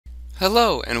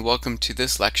Hello and welcome to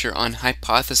this lecture on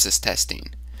hypothesis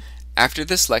testing. After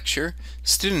this lecture,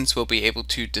 students will be able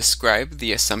to describe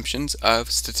the assumptions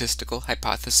of statistical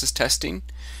hypothesis testing,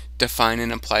 define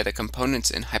and apply the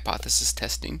components in hypothesis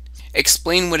testing,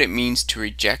 explain what it means to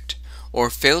reject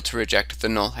or fail to reject the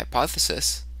null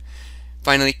hypothesis,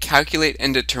 finally calculate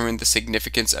and determine the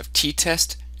significance of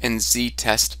t-test and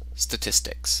z-test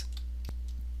statistics.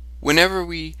 Whenever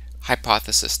we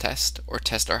hypothesis test or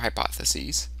test our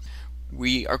hypotheses,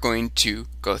 we are going to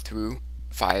go through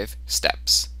 5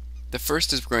 steps. The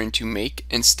first is we're going to make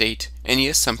and state any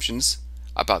assumptions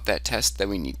about that test that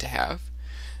we need to have.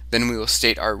 Then we will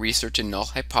state our research and null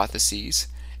hypotheses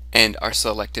and our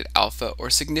selected alpha or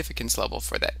significance level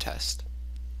for that test.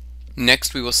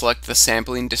 Next, we will select the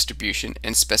sampling distribution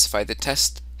and specify the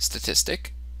test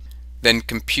statistic, then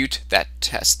compute that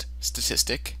test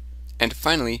statistic, and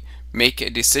finally make a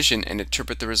decision and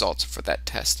interpret the results for that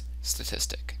test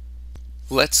statistic.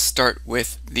 Let's start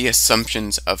with the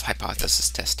assumptions of hypothesis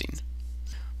testing.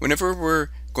 Whenever we're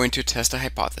going to test a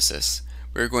hypothesis,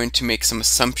 we're going to make some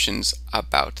assumptions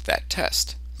about that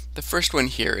test. The first one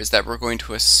here is that we're going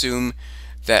to assume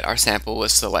that our sample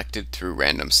was selected through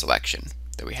random selection,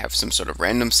 that we have some sort of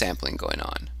random sampling going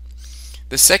on.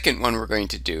 The second one we're going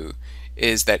to do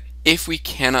is that if we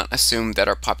cannot assume that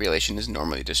our population is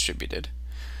normally distributed,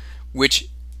 which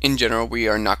in general we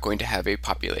are not going to have a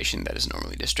population that is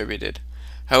normally distributed.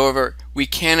 However, we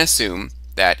can assume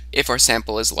that if our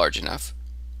sample is large enough,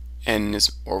 n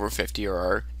is over 50 or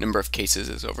our number of cases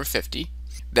is over 50,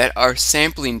 that our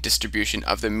sampling distribution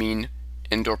of the mean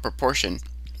and/or proportion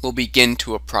will begin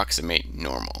to approximate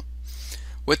normal.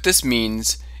 What this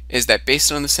means is that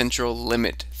based on the central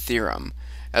limit theorem,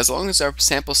 as long as our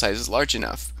sample size is large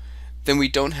enough, then we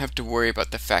don't have to worry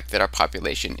about the fact that our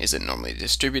population isn't normally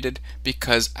distributed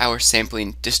because our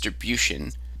sampling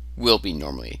distribution will be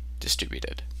normally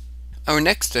distributed. Our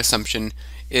next assumption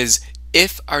is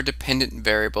if our dependent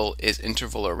variable is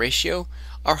interval or ratio,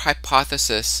 our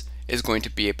hypothesis is going to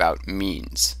be about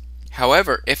means.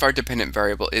 However, if our dependent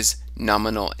variable is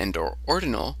nominal and/or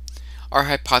ordinal, our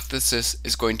hypothesis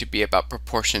is going to be about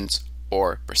proportions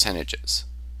or percentages.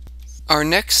 Our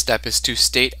next step is to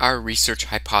state our research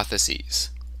hypotheses.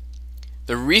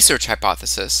 The research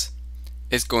hypothesis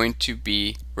is going to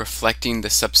be reflecting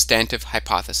the substantive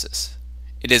hypothesis.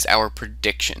 It is our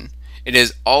prediction. It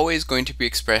is always going to be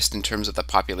expressed in terms of the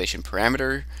population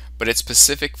parameter, but its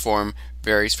specific form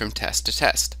varies from test to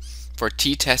test. For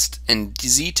t-test and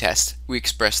z-test, we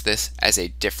express this as a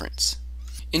difference.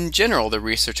 In general, the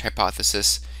research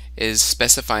hypothesis is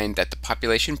specifying that the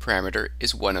population parameter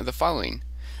is one of the following: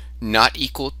 not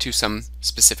equal to some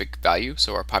specific value,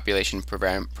 so our population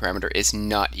parameter is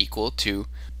not equal to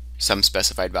some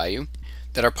specified value,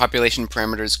 that our population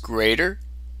parameter is greater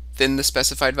than the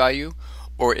specified value,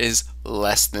 or is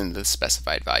less than the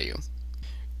specified value.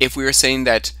 If we are saying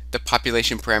that the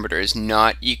population parameter is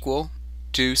not equal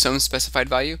to some specified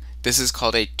value, this is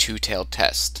called a two-tailed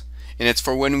test, and it's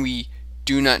for when we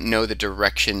do not know the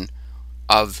direction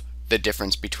of the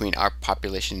difference between our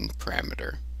population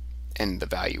parameter and the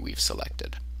value we've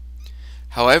selected.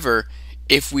 However,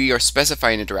 if we are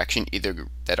specifying a direction, either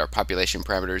that our population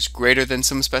parameter is greater than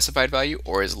some specified value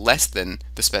or is less than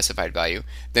the specified value,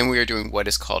 then we are doing what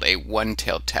is called a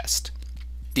one-tailed test.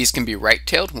 These can be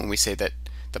right-tailed when we say that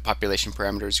the population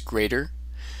parameter is greater,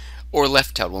 or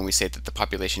left-tailed when we say that the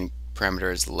population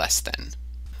parameter is less than.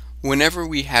 Whenever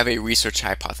we have a research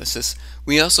hypothesis,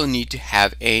 we also need to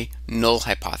have a null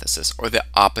hypothesis, or the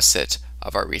opposite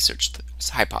of our research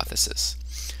hypothesis.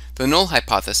 The null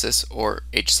hypothesis, or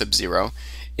H sub 0,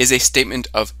 is a statement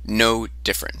of no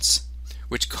difference,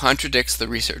 which contradicts the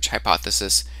research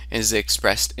hypothesis and is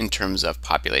expressed in terms of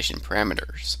population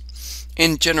parameters.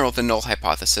 In general, the null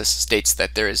hypothesis states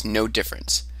that there is no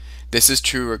difference. This is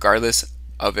true regardless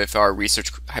of if our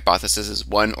research hypothesis is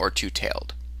one or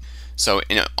two-tailed. So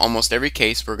in almost every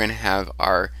case, we're going to have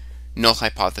our null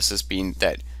hypothesis being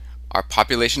that our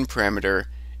population parameter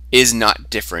is not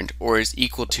different or is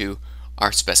equal to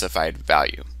our specified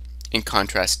value, in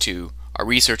contrast to our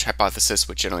research hypothesis,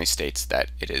 which generally states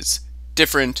that it is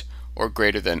different or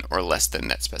greater than or less than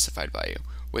that specified value.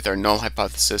 With our null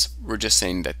hypothesis, we're just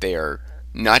saying that they are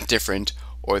not different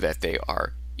or that they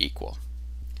are equal.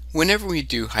 Whenever we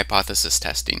do hypothesis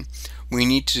testing, we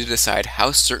need to decide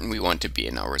how certain we want to be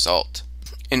in our result.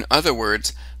 In other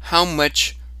words, how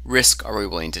much risk are we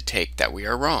willing to take that we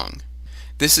are wrong?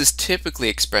 This is typically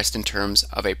expressed in terms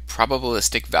of a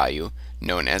probabilistic value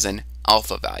known as an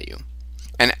alpha value.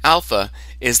 An alpha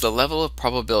is the level of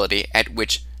probability at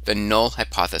which the null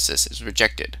hypothesis is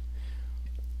rejected.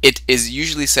 It is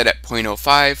usually set at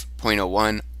 0.05,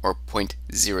 0.01, or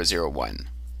 0.001.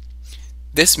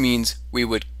 This means we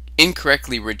would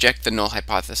incorrectly reject the null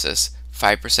hypothesis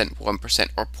 5%, 1%,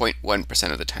 or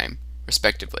 0.1% of the time,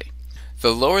 respectively.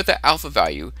 The lower the alpha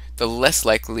value, the less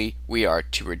likely we are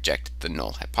to reject the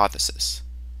null hypothesis.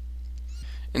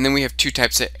 And then we have two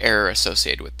types of error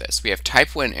associated with this. We have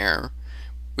type 1 error,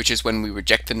 which is when we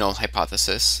reject the null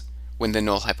hypothesis when the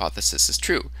null hypothesis is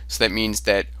true. So that means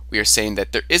that we are saying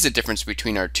that there is a difference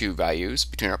between our two values,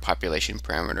 between our population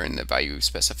parameter and the value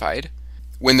specified,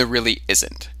 when there really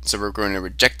isn't. So we're going to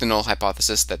reject the null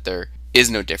hypothesis that there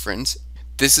is no difference.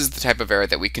 This is the type of error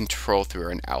that we control through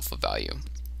an alpha value.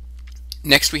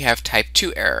 Next we have type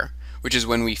 2 error, which is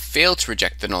when we fail to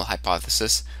reject the null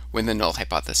hypothesis when the null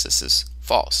hypothesis is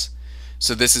false.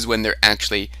 So this is when there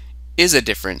actually is a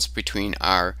difference between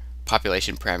our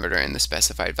population parameter and the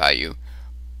specified value,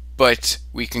 but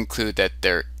we conclude that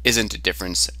there isn't a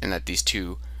difference and that these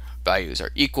two values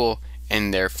are equal,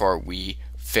 and therefore we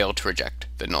fail to reject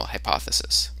the null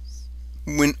hypothesis.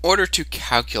 In order to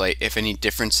calculate if any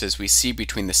differences we see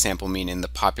between the sample mean and the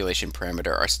population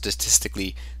parameter are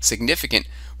statistically significant,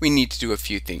 we need to do a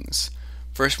few things.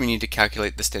 First, we need to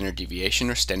calculate the standard deviation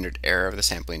or standard error of the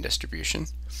sampling distribution.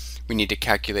 We need to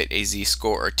calculate a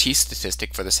z-score or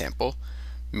t-statistic for the sample,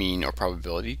 mean or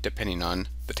probability, depending on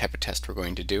the type of test we're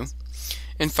going to do.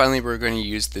 And finally, we're going to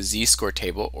use the z-score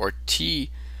table or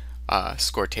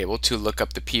t-score table to look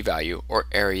up the p-value or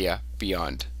area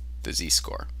beyond the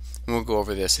z-score. And we'll go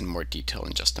over this in more detail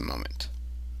in just a moment.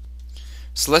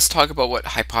 So let's talk about what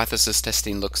hypothesis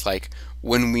testing looks like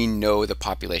when we know the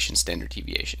population standard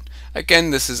deviation.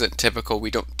 Again, this isn't typical. We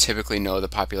don't typically know the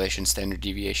population standard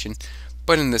deviation,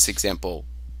 but in this example,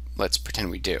 let's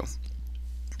pretend we do.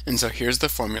 And so here's the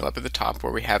formula up at the top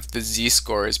where we have the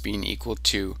z-score as being equal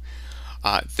to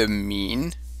the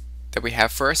mean that we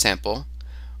have for our sample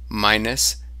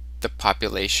minus the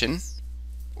population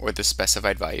or the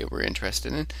specified value we're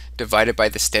interested in divided by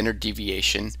the standard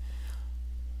deviation,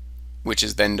 which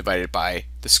is then divided by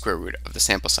the square root of the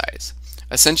sample size.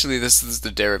 Essentially, this is the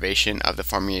derivation of the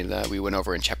formula we went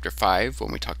over in chapter 5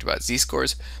 when we talked about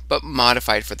z-scores, but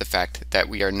modified for the fact that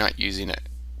we are not using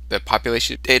the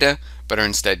population data, but are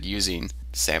instead using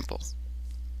sample.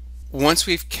 Once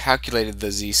we've calculated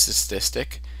the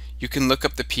z-statistic, you can look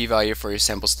up the p-value for your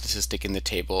sample statistic in the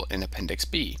table in Appendix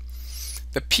B.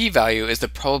 The p-value is the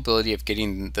probability of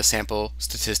getting the sample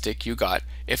statistic you got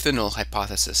if the null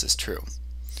hypothesis is true.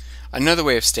 Another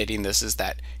way of stating this is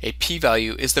that a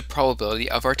p-value is the probability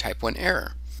of our type 1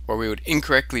 error, where we would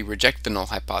incorrectly reject the null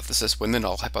hypothesis when the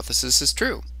null hypothesis is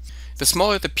true. The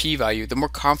smaller the p-value, the more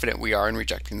confident we are in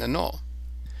rejecting the null.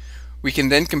 We can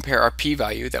then compare our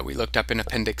p-value that we looked up in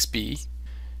Appendix B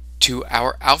to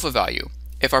our alpha value.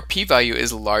 If our p-value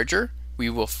is larger, we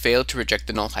will fail to reject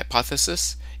the null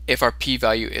hypothesis. If our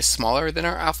p-value is smaller than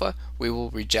our alpha, we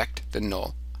will reject the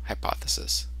null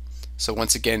hypothesis. So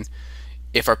once again,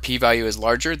 if our p-value is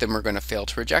larger, then we're going to fail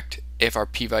to reject. If our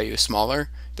p-value is smaller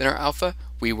than our alpha,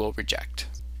 we will reject.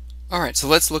 Alright, so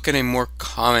let's look at a more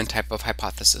common type of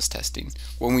hypothesis testing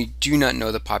when we do not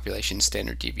know the population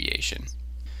standard deviation.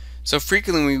 So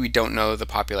frequently we don't know the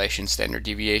population standard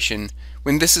deviation.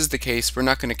 When this is the case, we're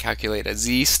not going to calculate a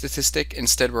z-statistic.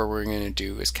 Instead, what we're going to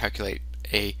do is calculate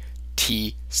a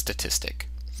t-statistic.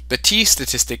 The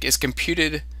t-statistic is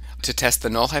computed to test the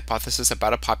null hypothesis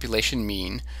about a population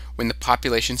mean when the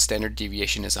population standard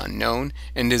deviation is unknown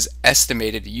and is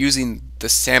estimated using the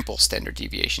sample standard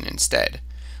deviation instead.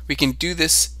 We can do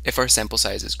this if our sample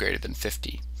size is greater than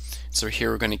 50. So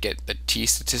here we're going to get the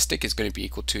t-statistic is going to be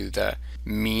equal to the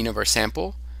mean of our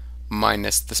sample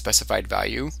minus the specified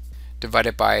value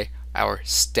divided by our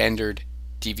standard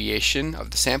deviation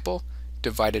of the sample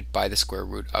divided by the square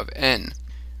root of n.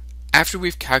 After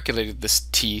we've calculated this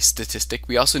t-statistic,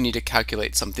 we also need to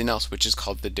calculate something else, which is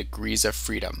called the degrees of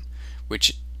freedom,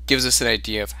 which gives us an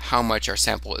idea of how much our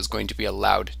sample is going to be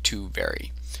allowed to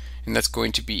vary. And that's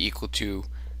going to be equal to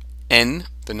n,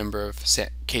 the number of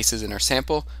cases in our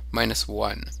sample, minus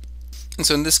 1. And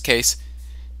so in this case,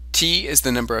 t is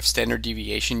the number of standard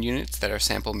deviation units that our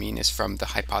sample mean is from the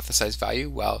hypothesized value,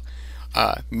 while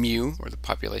mu, or the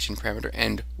population parameter,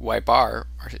 and y bar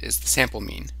is the sample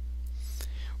mean.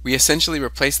 We essentially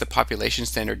replace the population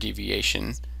standard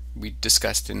deviation we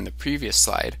discussed in the previous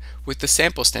slide with the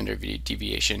sample standard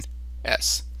deviation,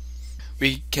 s.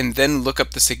 We can then look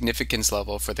up the significance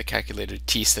level for the calculated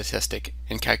t-statistic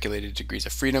and calculated degrees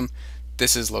of freedom.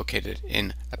 This is located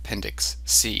in Appendix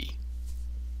C.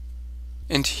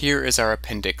 And here is our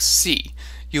Appendix C.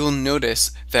 You will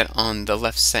notice that on the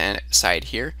left side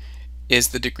here is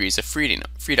the degrees of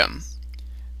freedom.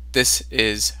 This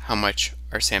is how much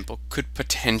our sample could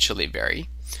potentially vary.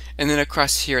 And then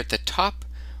across here at the top,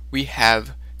 we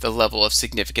have the level of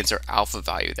significance or alpha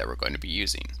value that we're going to be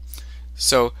using.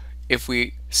 So if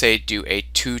we say do a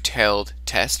two-tailed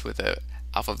test with an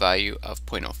alpha value of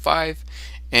 0.05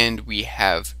 and we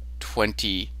have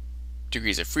 20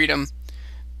 degrees of freedom,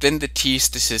 then the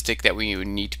t-statistic that we would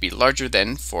need to be larger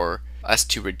than for us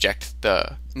to reject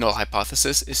the null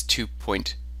hypothesis is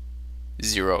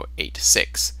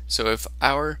 2.086. So if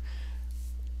our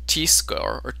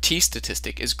t-score or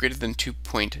t-statistic is greater than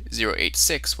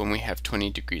 2.086 when we have 20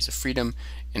 degrees of freedom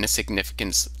and a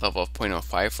significance level of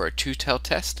 0.05 for a two-tailed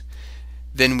test,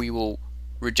 then we will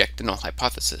reject the null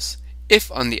hypothesis. If,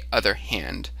 on the other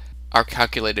hand, our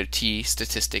calculated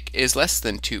t-statistic is less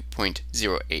than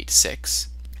 2.086,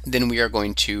 then we are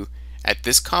going to, at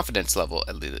this confidence level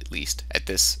at least, at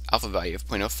this alpha value of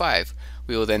 0.05,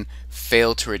 we will then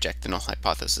fail to reject the null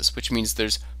hypothesis, which means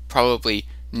there's probably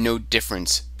no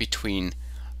difference between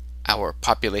our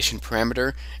population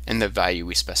parameter and the value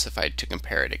we specified to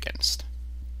compare it against.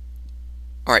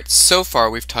 Alright, so far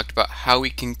we've talked about how we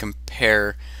can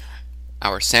compare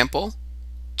our sample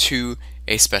to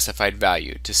a specified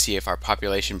value to see if our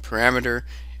population parameter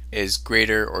is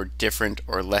greater or different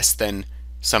or less than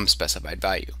some specified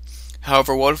value.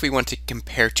 However, what if we want to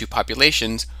compare two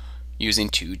populations using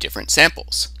two different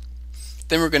samples?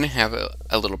 Then we're going to have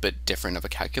a little bit different of a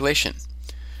calculation.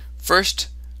 First,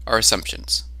 our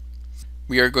assumptions.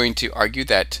 We are going to argue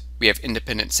that we have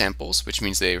independent samples, which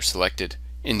means they are selected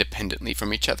independently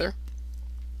from each other,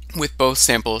 with both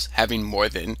samples having more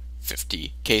than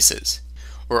 50 cases.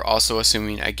 We're also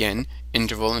assuming, again,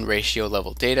 interval and ratio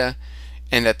level data,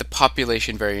 and that the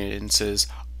population variances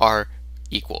are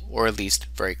equal, or at least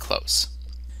very close.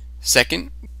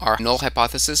 Second, our null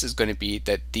hypothesis is going to be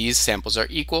that these samples are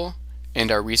equal, and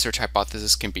our research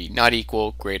hypothesis can be not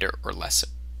equal, greater, or less.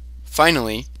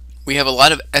 Finally, we have a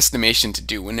lot of estimation to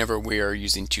do whenever we are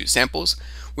using two samples,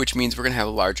 which means we're going to have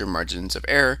larger margins of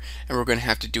error, and we're going to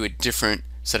have to do a different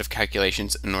set of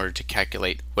calculations in order to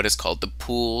calculate what is called the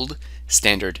pooled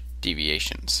standard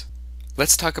deviations.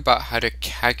 Let's talk about how to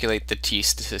calculate the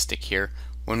t-statistic here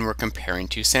when we're comparing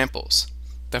two samples.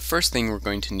 The first thing we're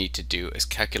going to need to do is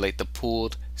calculate the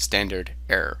pooled standard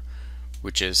error,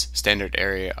 which is standard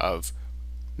area of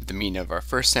the mean of our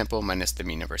first sample minus the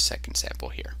mean of our second sample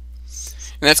here.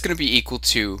 And that's going to be equal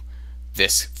to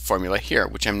this formula here,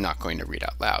 which I'm not going to read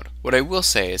out loud. What I will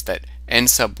say is that n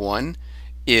sub 1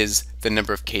 is the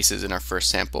number of cases in our first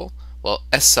sample, while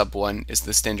s sub 1 is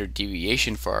the standard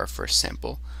deviation for our first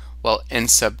sample, while n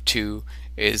sub 2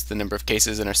 is the number of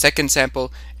cases in our second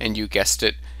sample, and you guessed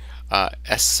it,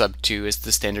 s sub 2 is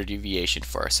the standard deviation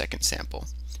for our second sample.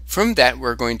 From that,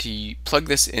 we're going to plug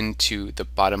this into the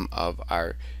bottom of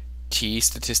our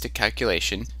t-statistic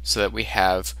calculation so that we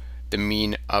have the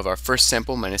mean of our first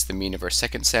sample minus the mean of our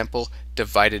second sample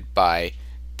divided by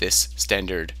this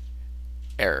standard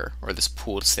error, or this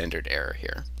pooled standard error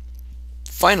here.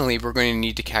 Finally, we're going to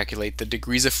need to calculate the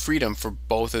degrees of freedom for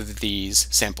both of these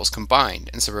samples combined,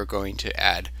 and so we're going to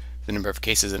add the number of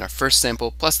cases in our first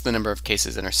sample plus the number of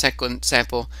cases in our second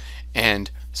sample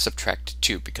and subtract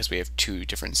 2 because we have two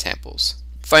different samples.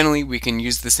 Finally, we can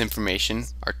use this information,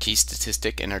 our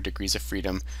t-statistic and our degrees of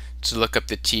freedom, to look up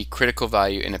the t-critical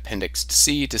value in Appendix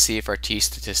C to see if our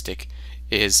t-statistic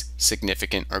is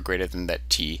significant or greater than that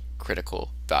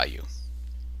t-critical value.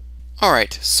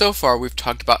 Alright, so far we've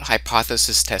talked about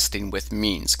hypothesis testing with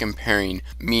means, comparing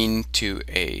mean to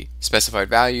a specified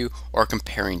value or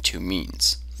comparing two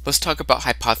means. Let's talk about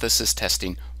hypothesis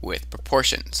testing with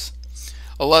proportions.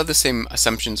 A lot of the same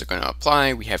assumptions are going to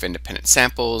apply. We have independent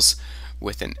samples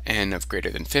with an n of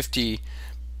greater than 50,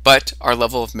 but our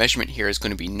level of measurement here is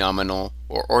going to be nominal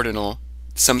or ordinal,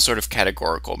 some sort of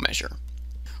categorical measure.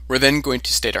 We're then going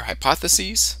to state our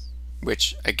hypotheses,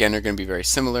 which again are going to be very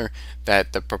similar,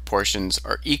 that the proportions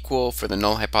are equal for the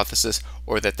null hypothesis,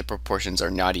 or that the proportions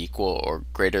are not equal or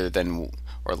greater than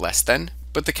or less than,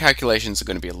 but the calculations are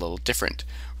going to be a little different.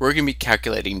 We're going to be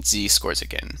calculating z-scores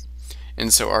again.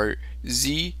 And so our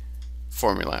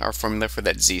formula for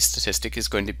that z-statistic is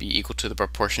going to be equal to the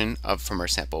proportion from our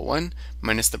sample 1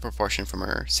 minus the proportion from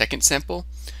our second sample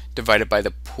divided by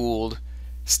the pooled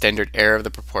standard error of the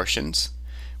proportions,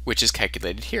 which is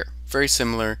calculated here. Very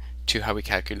similar to how we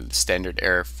calculated the standard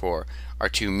error for our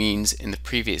two means in the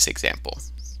previous example.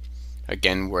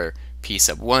 Again, where p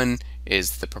sub 1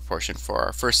 is the proportion for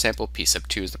our first sample, p sub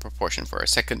 2 is the proportion for our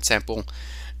second sample,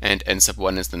 and n sub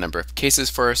 1 is the number of cases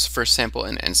for our first sample,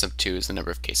 and n sub 2 is the number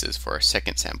of cases for our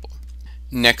second sample.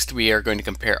 Next, we are going to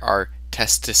compare our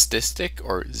test statistic,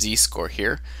 or z-score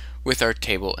here, with our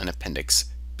table in Appendix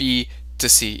B to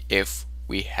see if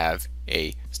we have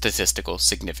a statistical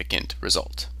significant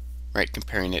result, right?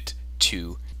 Comparing it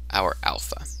to our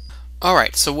alpha. All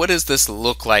right, so what does this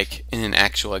look like in an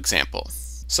actual example?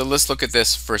 So let's look at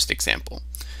this first example.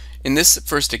 In this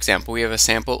first example, we have a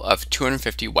sample of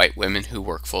 250 white women who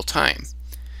work full-time.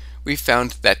 We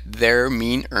found that their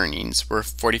mean earnings were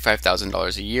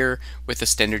 $45,000 a year with a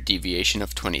standard deviation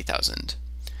of 20,000.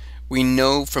 We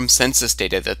know from census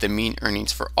data that the mean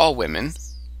earnings for all women,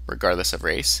 regardless of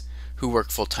race, who work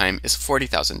full-time is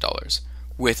 $40,000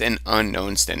 with an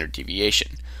unknown standard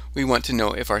deviation. We want to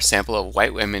know if our sample of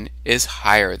white women is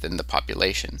higher than the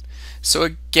population. So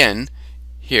again,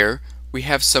 here we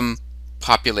have some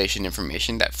population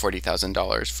information, that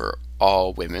 $40,000 for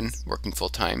all women working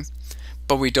full-time,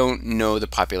 but we don't know the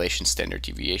population standard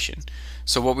deviation.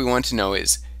 So what we want to know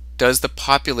is, does the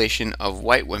population of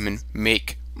white women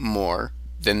make more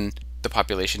than the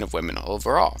population of women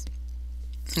overall?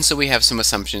 And so we have some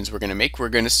assumptions we're going to make. We're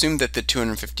going to assume that the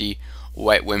 250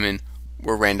 white women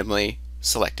were randomly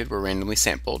selected, were randomly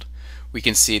sampled. We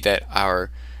can see that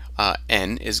our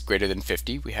N is greater than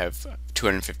 50. We have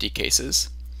 250 cases.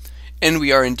 And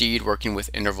we are indeed working with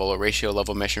interval or ratio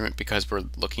level measurement because we're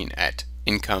looking at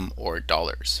income or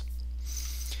dollars.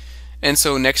 And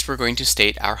so next we're going to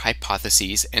state our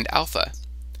hypotheses and alpha.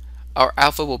 Our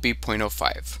alpha will be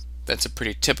 0.05. That's a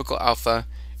pretty typical alpha.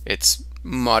 It's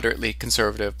moderately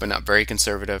conservative but not very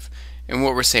conservative. And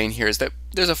what we're saying here is that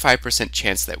there's a 5%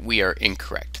 chance that we are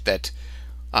incorrect, that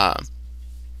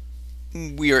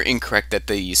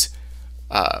these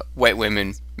white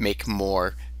women make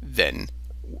more than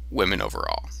women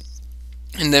overall.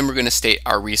 And then we're going to state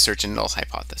our research and null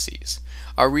hypotheses.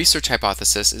 Our research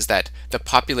hypothesis is that the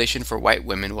population for white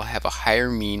women will have a higher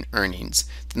mean earnings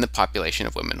than the population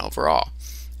of women overall.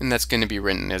 And that's going to be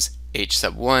written as H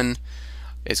sub 1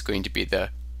 is going to be the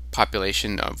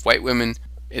population of white women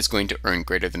is going to earn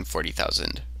greater than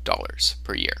 $40,000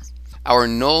 per year. Our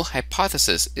null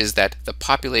hypothesis is that the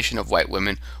population of white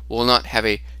women will not have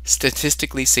a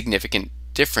statistically significant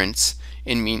difference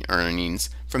in mean earnings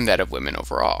from that of women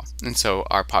overall. And so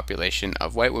our population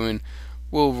of white women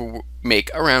will make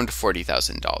around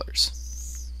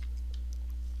 $40,000.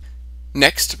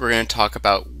 Next, we're going to talk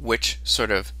about which sort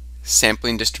of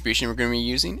sampling distribution we're going to be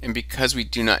using. And because we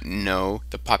do not know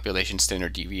the population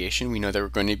standard deviation, we know that we're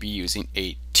going to be using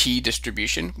a t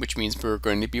distribution, which means we're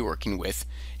going to be working with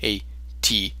a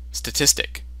t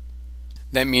statistic.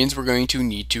 That means we're going to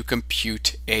need to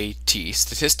compute a t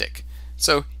statistic.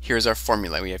 So here's our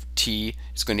formula. We have t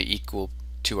is going to equal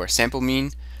to our sample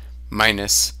mean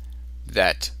minus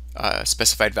that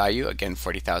specified value, again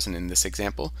 40,000 in this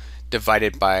example,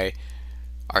 divided by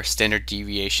our standard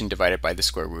deviation divided by the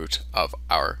square root of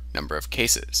our number of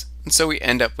cases. And so we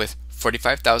end up with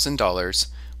 $45,000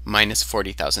 minus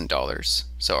 $40,000.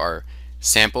 So our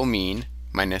sample mean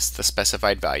minus the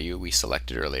specified value we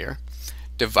selected earlier,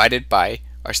 divided by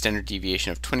our standard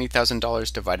deviation of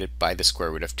 $20,000 divided by the square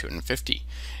root of 250.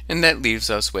 And that leaves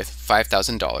us with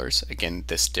 $5,000, again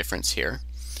this difference here,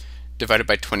 divided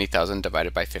by 20,000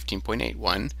 divided by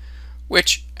 15.81,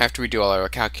 which, after we do all our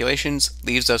calculations,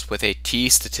 leaves us with a t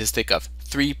statistic of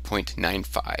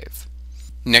 3.95.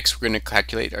 Next, we're going to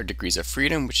calculate our degrees of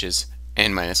freedom, which is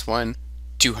n minus 1,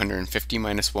 250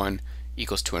 minus 1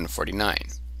 equals 249.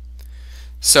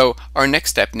 So our next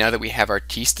step, now that we have our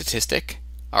t statistic,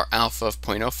 our alpha of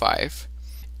 0.05,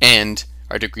 and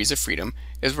our degrees of freedom,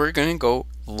 is we're going to go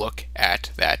look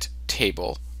at that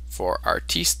table for our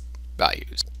t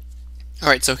values.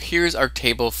 Alright, so here's our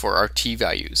table for our t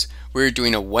values. We're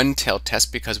doing a one-tail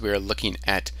test because we are looking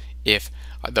at if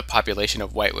the population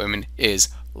of white women is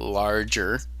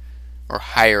larger or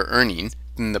higher earning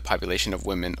than the population of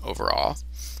women overall.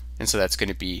 And so that's going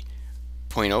to be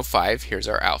 0.05. Here's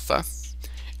our alpha.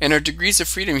 And our degrees of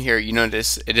freedom here, you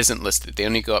notice it isn't listed. They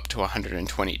only go up to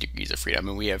 120 degrees of freedom,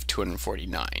 and we have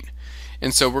 249.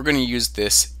 And so we're going to use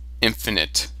this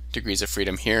infinite degrees of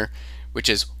freedom here, which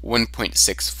is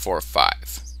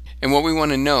 1.645. And what we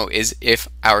want to know is if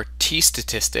our t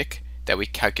statistic that we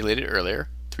calculated earlier,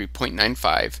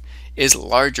 3.95, is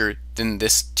larger than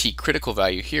this t critical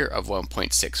value here of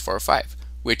 1.645,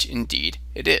 which indeed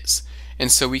it is.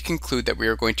 And so we conclude that we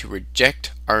are going to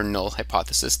reject our null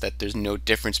hypothesis that there's no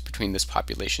difference between this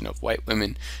population of white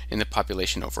women and the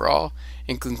population overall,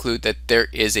 and conclude that there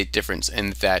is a difference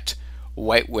and that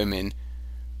white women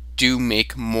do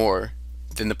make more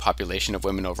than the population of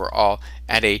women overall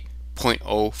at a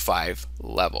 0.05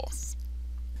 level.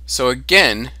 So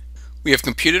again, we have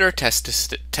computed our test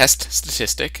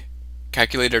statistic,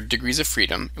 calculated our degrees of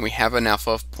freedom, and we have an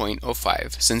alpha of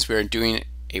 0.05. Since we are doing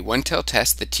a one-tailed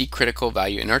test, the t-critical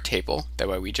value in our table, that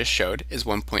way we just showed, is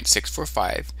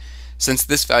 1.645. Since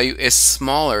this value is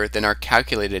smaller than our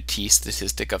calculated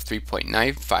t-statistic of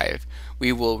 3.95,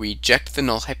 we will reject the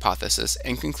null hypothesis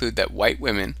and conclude that white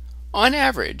women, on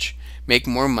average, make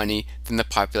more money than the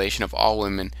population of all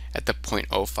women at the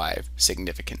 0.05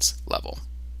 significance level.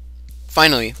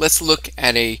 Finally, let's look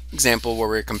at an example where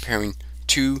we're comparing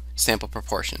two sample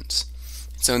proportions.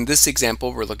 So in this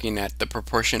example, we're looking at the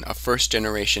proportion of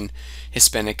first-generation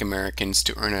Hispanic Americans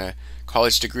to earn a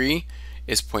college degree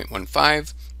is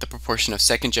 0.15. The proportion of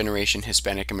second-generation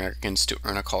Hispanic Americans to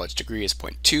earn a college degree is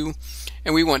 0.2.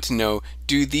 And we want to know,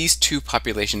 do these two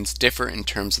populations differ in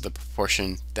terms of the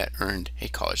proportion that earned a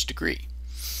college degree?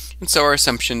 And so our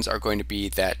assumptions are going to be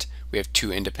that we have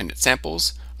two independent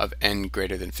samples of n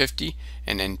greater than 50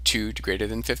 and n2 greater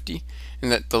than 50,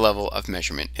 and that the level of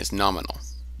measurement is nominal.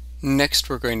 Next,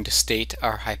 we're going to state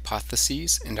our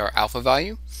hypotheses and our alpha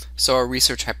value. So our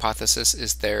research hypothesis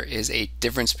is there is a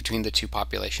difference between the two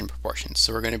population proportions.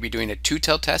 So we're going to be doing a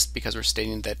two-tailed test because we're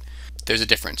stating that there's a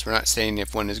difference. We're not saying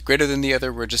if one is greater than the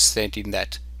other, we're just stating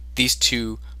that these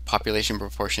two population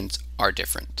proportions are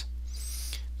different.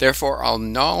 Therefore, our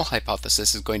null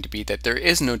hypothesis is going to be that there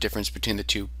is no difference between the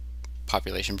two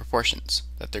population proportions,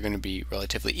 that they're going to be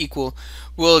relatively equal.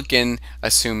 We'll again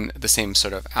assume the same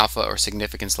sort of alpha or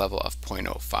significance level of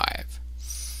 0.05.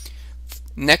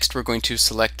 Next, we're going to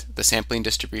select the sampling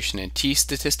distribution and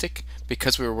t-statistic.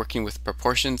 Because we were working with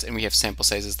proportions and we have sample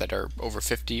sizes that are over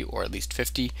 50 or at least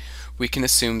 50, we can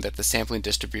assume that the sampling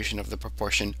distribution of the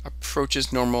proportion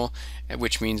approaches normal,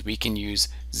 which means we can use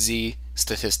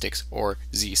z-statistics or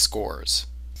z-scores.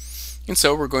 And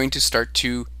so we're going to start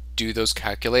to do those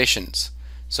calculations.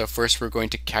 So first we're going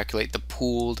to calculate the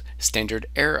pooled standard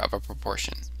error of a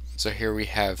proportion. So here we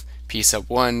have p sub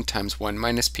 1 times 1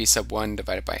 minus p sub 1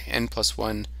 divided by n plus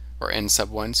 1, or n sub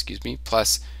 1, excuse me,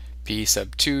 plus p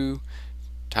sub 2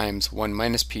 times 1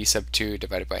 minus p sub 2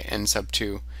 divided by n sub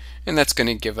 2, and that's going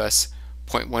to give us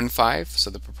 0.15, so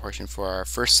the proportion for our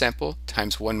first sample,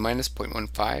 times 1 minus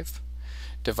 0.15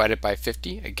 divided by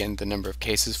 50, again the number of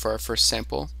cases for our first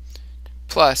sample,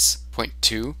 plus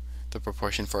 0.2, the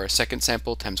proportion for our second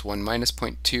sample, times 1 minus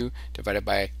 0.2 divided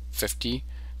by 50,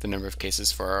 the number of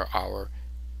cases for our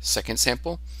second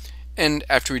sample. And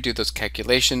after we do those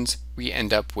calculations, we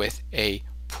end up with a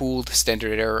pooled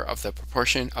standard error of the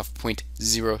proportion of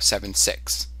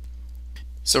 0.076.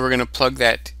 So we're going to plug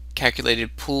that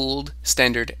calculated pooled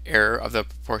standard error of the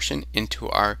proportion into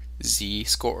our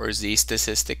z-score or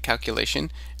z-statistic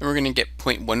calculation, and we're going to get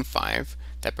 0.15,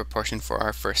 that proportion for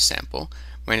our first sample,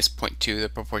 minus 0.2, the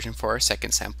proportion for our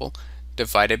second sample,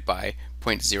 divided by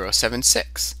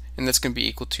 0.076. And that's going to be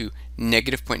equal to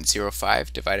negative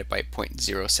 0.05 divided by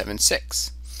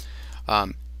 0.076.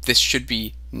 This should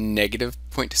be negative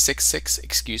 0.66,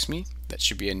 excuse me. That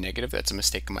should be a negative, that's a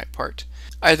mistake on my part.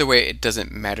 Either way, it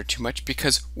doesn't matter too much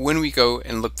because when we go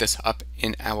and look this up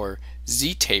in our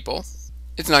z-table,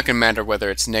 it's not going to matter whether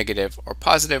it's negative or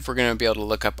positive. We're going to be able to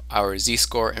look up our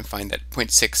z-score and find that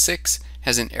 0.66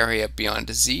 has an area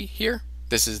beyond z here.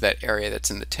 This is that area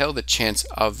that's in the tail. The chance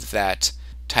of that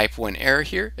type 1 error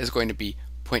here is going to be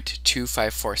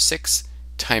 0.2546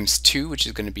 times 2, which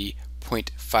is going to be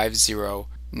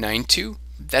 0.5092.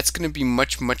 That's going to be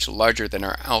much, much larger than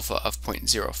our alpha of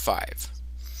 0.05.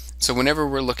 So whenever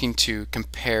we're looking to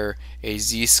compare a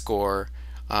z-score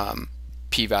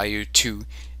p-value to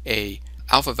a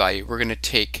alpha value, we're going to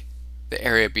take the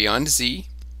area beyond z.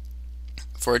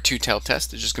 For a two-tailed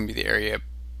test, it's just going to be the area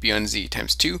beyond z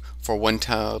times 2. For a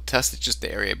one-tailed test, it's just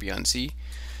the area beyond z.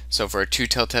 So for a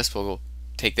two-tailed test, we'll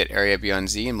take that area beyond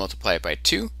z and multiply it by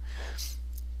 2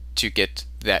 to get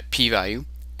that p-value.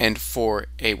 And for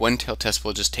a one-tailed test,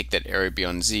 we'll just take that area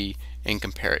beyond z and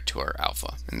compare it to our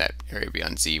alpha. And that area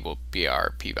beyond z will be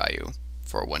our p-value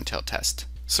for a one-tailed test.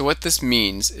 So what this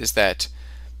means is that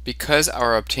because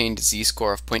our obtained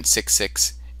z-score of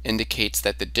 0.66 indicates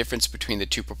that the difference between the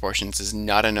two proportions is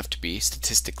not enough to be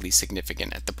statistically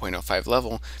significant at the 0.05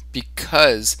 level,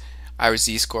 because our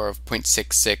z-score of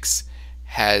 0.66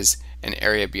 has an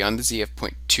area beyond the z of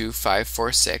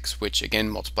 0.2546, which again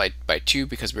multiplied by 2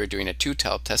 because we're doing a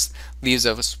two-tailed test, leaves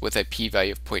us with a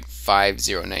p-value of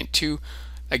 0.5092,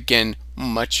 again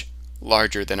much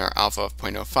larger than our alpha of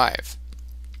 0.05.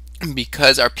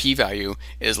 Because our p-value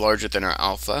is larger than our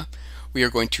alpha, we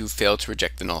are going to fail to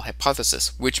reject the null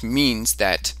hypothesis, which means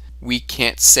that we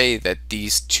can't say that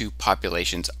these two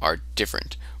populations are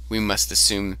different. We must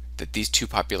assume that these two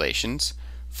populations,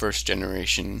 first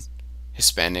generation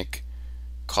Hispanic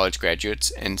college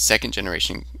graduates and second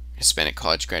generation Hispanic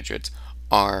college graduates,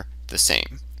 are the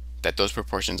same. that those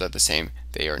proportions are the same.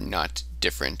 They are not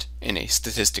different in a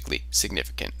statistically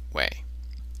significant way.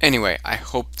 Anyway, I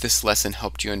hope this lesson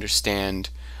helped you understand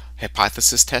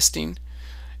hypothesis testing,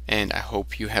 and I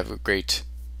hope you have a great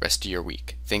rest of your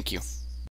week. Thank you.